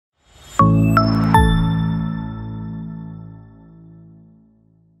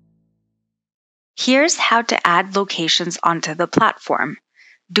Here's how to add locations onto the platform.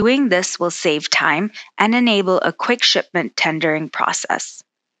 Doing this will save time and enable a quick shipment tendering process.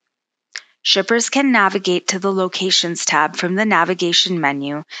 Shippers can navigate to the Locations tab from the navigation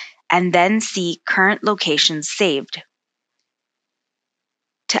menu and then see current locations saved.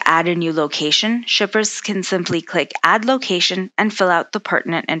 To add a new location, shippers can simply click Add Location and fill out the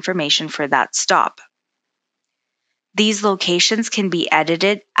pertinent information for that stop. These locations can be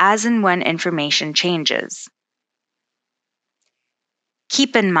edited as and when information changes.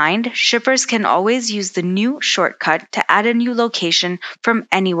 Keep in mind, shippers can always use the New shortcut to add a new location from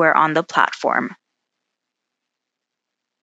anywhere on the platform.